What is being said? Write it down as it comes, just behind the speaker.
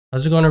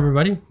How's it going,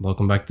 everybody?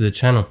 Welcome back to the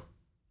channel.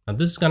 Now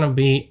this is gonna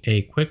be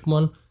a quick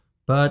one,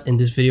 but in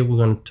this video we're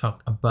going to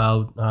talk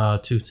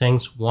about two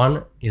things.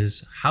 One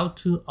is how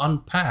to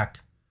unpack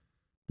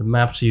the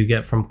maps you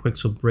get from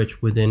Quixel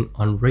Bridge within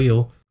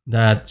Unreal.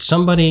 That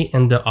somebody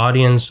in the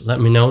audience let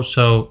me know.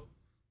 So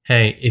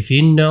hey, if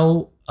you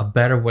know a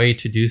better way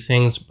to do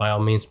things, by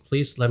all means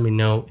please let me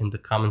know in the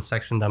comment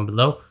section down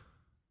below.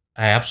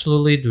 I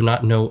absolutely do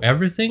not know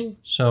everything,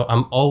 so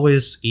I'm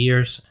always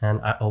ears, and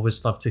I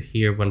always love to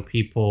hear when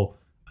people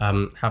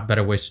have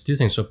better ways to do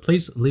things. So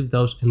please leave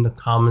those in the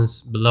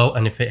comments below,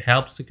 and if it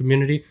helps the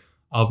community,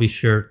 I'll be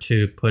sure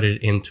to put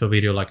it into a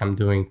video like I'm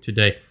doing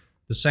today.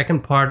 The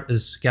second part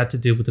is got to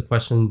do with the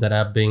question that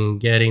I've been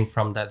getting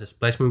from that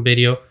displacement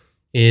video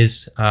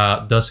is,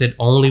 does it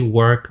only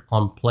work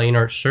on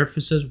planar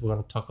surfaces? We're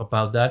going to talk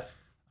about that.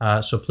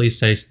 So please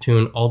stay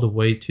tuned all the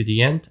way to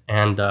the end,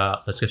 and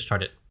let's get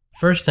started.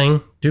 First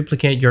thing,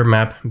 duplicate your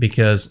map,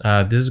 because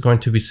this is going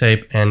to be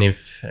safe, and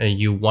if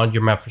you want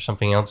your map for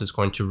something else, it's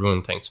going to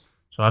ruin things.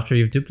 So after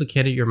you've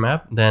duplicated your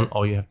map, then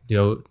all you have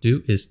to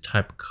do is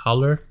type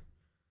color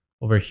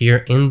over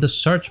here in the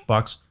search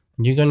box,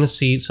 and you're going to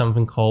see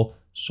something called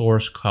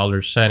source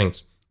color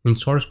settings. In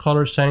source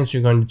color settings,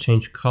 you're going to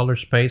change color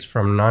space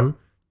from none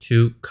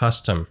to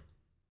custom.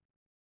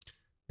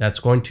 That's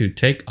going to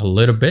take a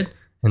little bit,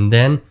 and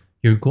then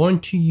you're going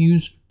to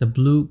use the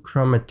blue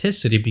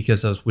chromaticity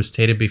because, as we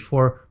stated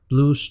before,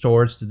 blue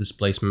stores the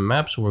displacement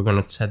map. So we're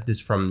going to set this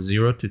from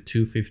 0 to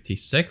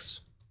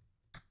 256.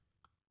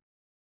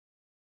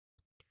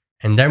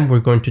 And then we're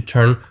going to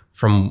turn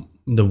from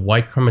the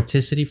white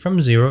chromaticity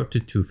from 0 to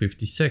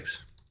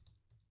 256.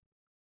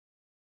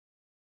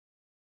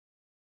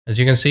 As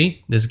you can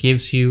see, this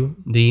gives you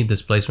the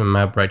displacement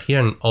map right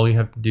here, and all you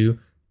have to do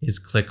is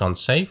click on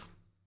save.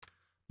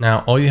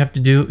 Now, all you have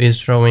to do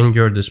is throw in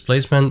your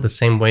displacement the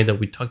same way that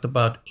we talked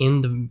about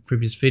in the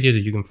previous video that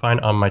you can find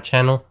on my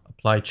channel,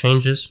 apply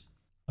changes.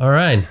 All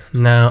right,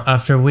 now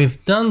after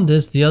we've done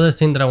this, the other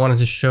thing that I wanted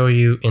to show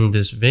you in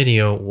this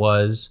video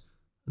was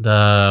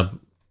the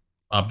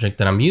object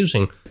that I'm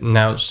using.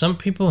 Now, some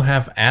people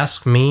have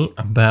asked me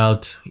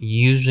about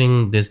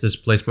using this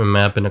displacement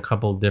map in a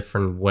couple of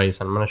different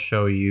ways. I'm going to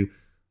show you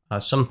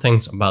some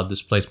things about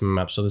displacement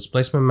map. So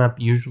displacement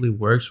map usually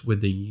works with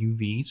the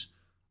UVs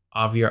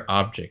of your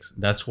objects.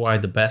 That's why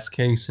the best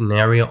case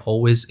scenario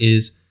always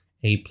is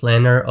a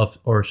planar of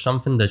or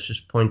something that's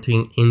just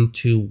pointing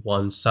into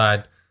one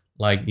side,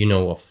 like, you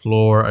know, a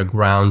floor, a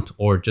ground,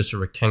 or just a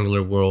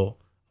rectangular wall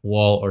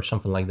or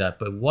something like that.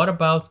 But what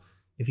about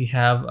if you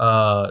have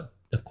a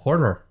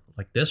corner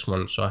like this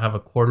one? So I have a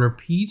corner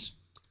piece.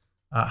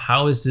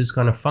 How is this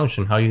going to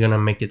function? How are you going to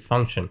make it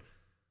function?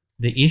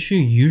 The issue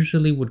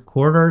usually with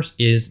corners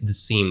is the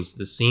seams.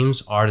 The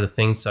seams are the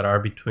things that are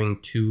between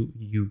two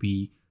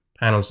UV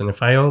panels, and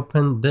if I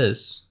open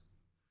this,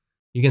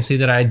 you can see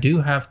that I do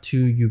have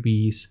two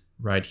UVs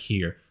right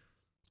here.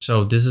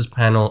 So this is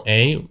panel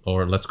A,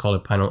 or let's call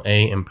it panel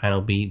A, and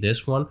panel B,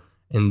 this one,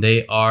 and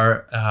they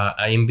are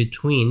in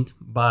between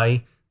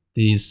by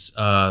these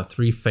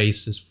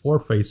four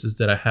faces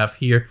that I have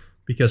here,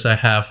 because I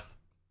have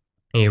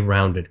a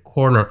rounded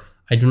corner.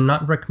 I do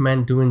not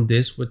recommend doing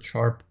this with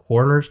sharp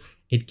corners.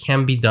 It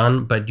can be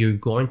done, but you're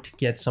going to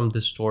get some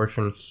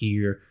distortion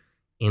here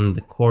in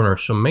the corner.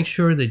 So make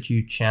sure that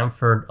you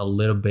chamfer a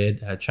little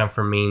bit.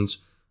 Chamfer means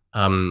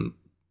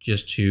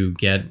just to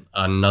get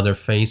another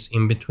face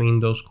in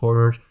between those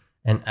corners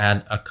and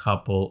add a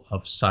couple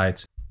of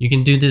sides. You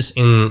can do this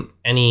in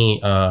any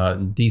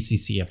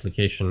DCC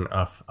application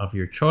of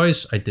your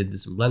choice. I did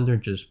this in Blender,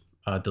 just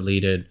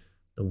deleted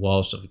the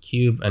walls of a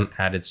cube and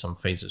added some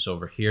faces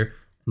over here.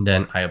 And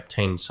then I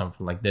obtained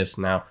something like this.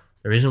 Now,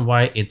 the reason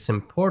why it's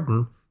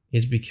important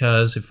is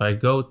because if I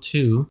go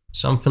to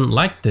something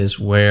like this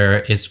where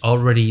it's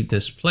already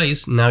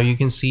displaced, now you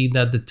can see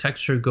that the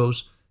texture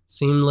goes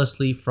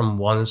seamlessly from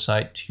one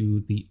side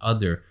to the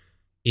other.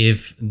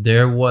 If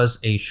there was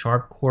a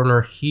sharp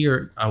corner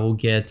here, I will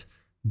get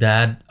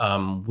that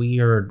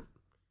weird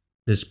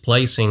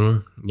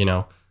displacing, you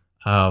know,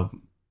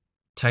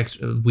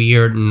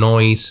 weird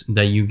noise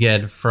that you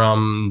get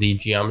from the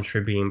geometry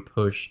being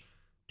pushed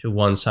to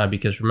one side,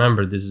 because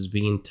remember, this is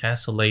being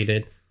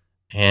tessellated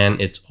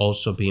and it's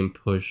also being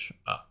pushed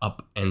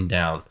up and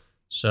down.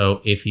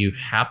 So if you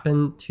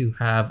happen to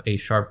have a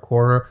sharp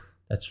corner,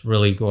 that's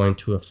really going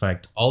to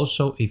affect.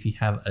 Also, if you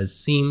have a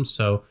seam,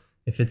 so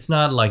if it's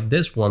not like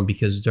this one,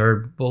 because they're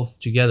both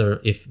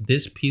together, if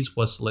this piece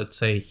was, let's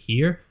say,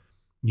 here,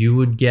 you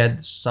would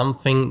get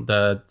something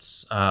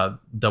that's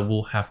that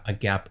will have a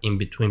gap in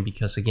between,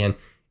 because again,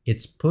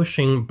 it's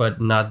pushing, but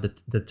not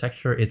the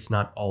texture, it's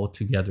not all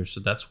together.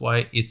 So that's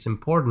why it's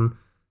important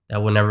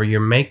that whenever you're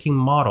making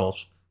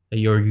models,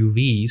 your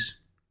UVs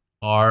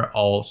are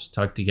all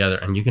stuck together.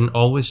 And you can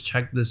always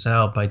check this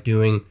out by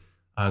doing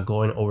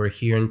going over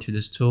here into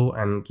this tool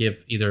and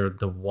give either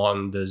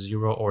the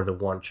 0 or the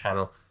 1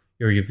 channel.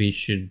 Your UV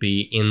should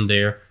be in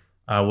there,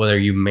 whether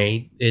you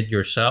made it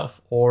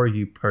yourself or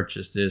you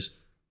purchased this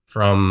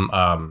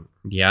from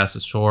the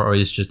asset store, or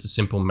it's just a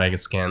simple mega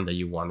scan that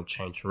you want to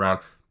change around.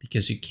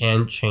 because you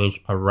can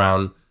change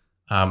around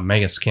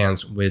mega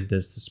scans with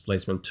this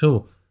displacement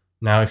tool.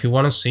 Now, if you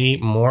want to see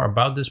more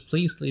about this,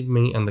 please leave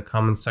me in the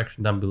comment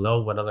section down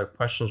below what other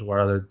questions, what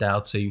other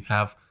doubts that you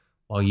have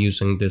while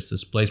using this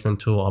displacement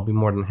tool. I'll be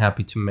more than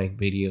happy to make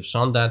videos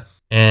on that.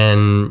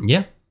 And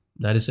yeah,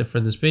 that is it for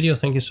this video.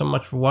 Thank you so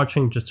much for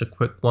watching. Just a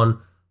quick one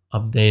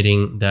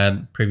updating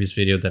that previous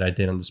video that I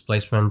did on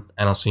displacement,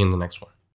 and I'll see you in the next one.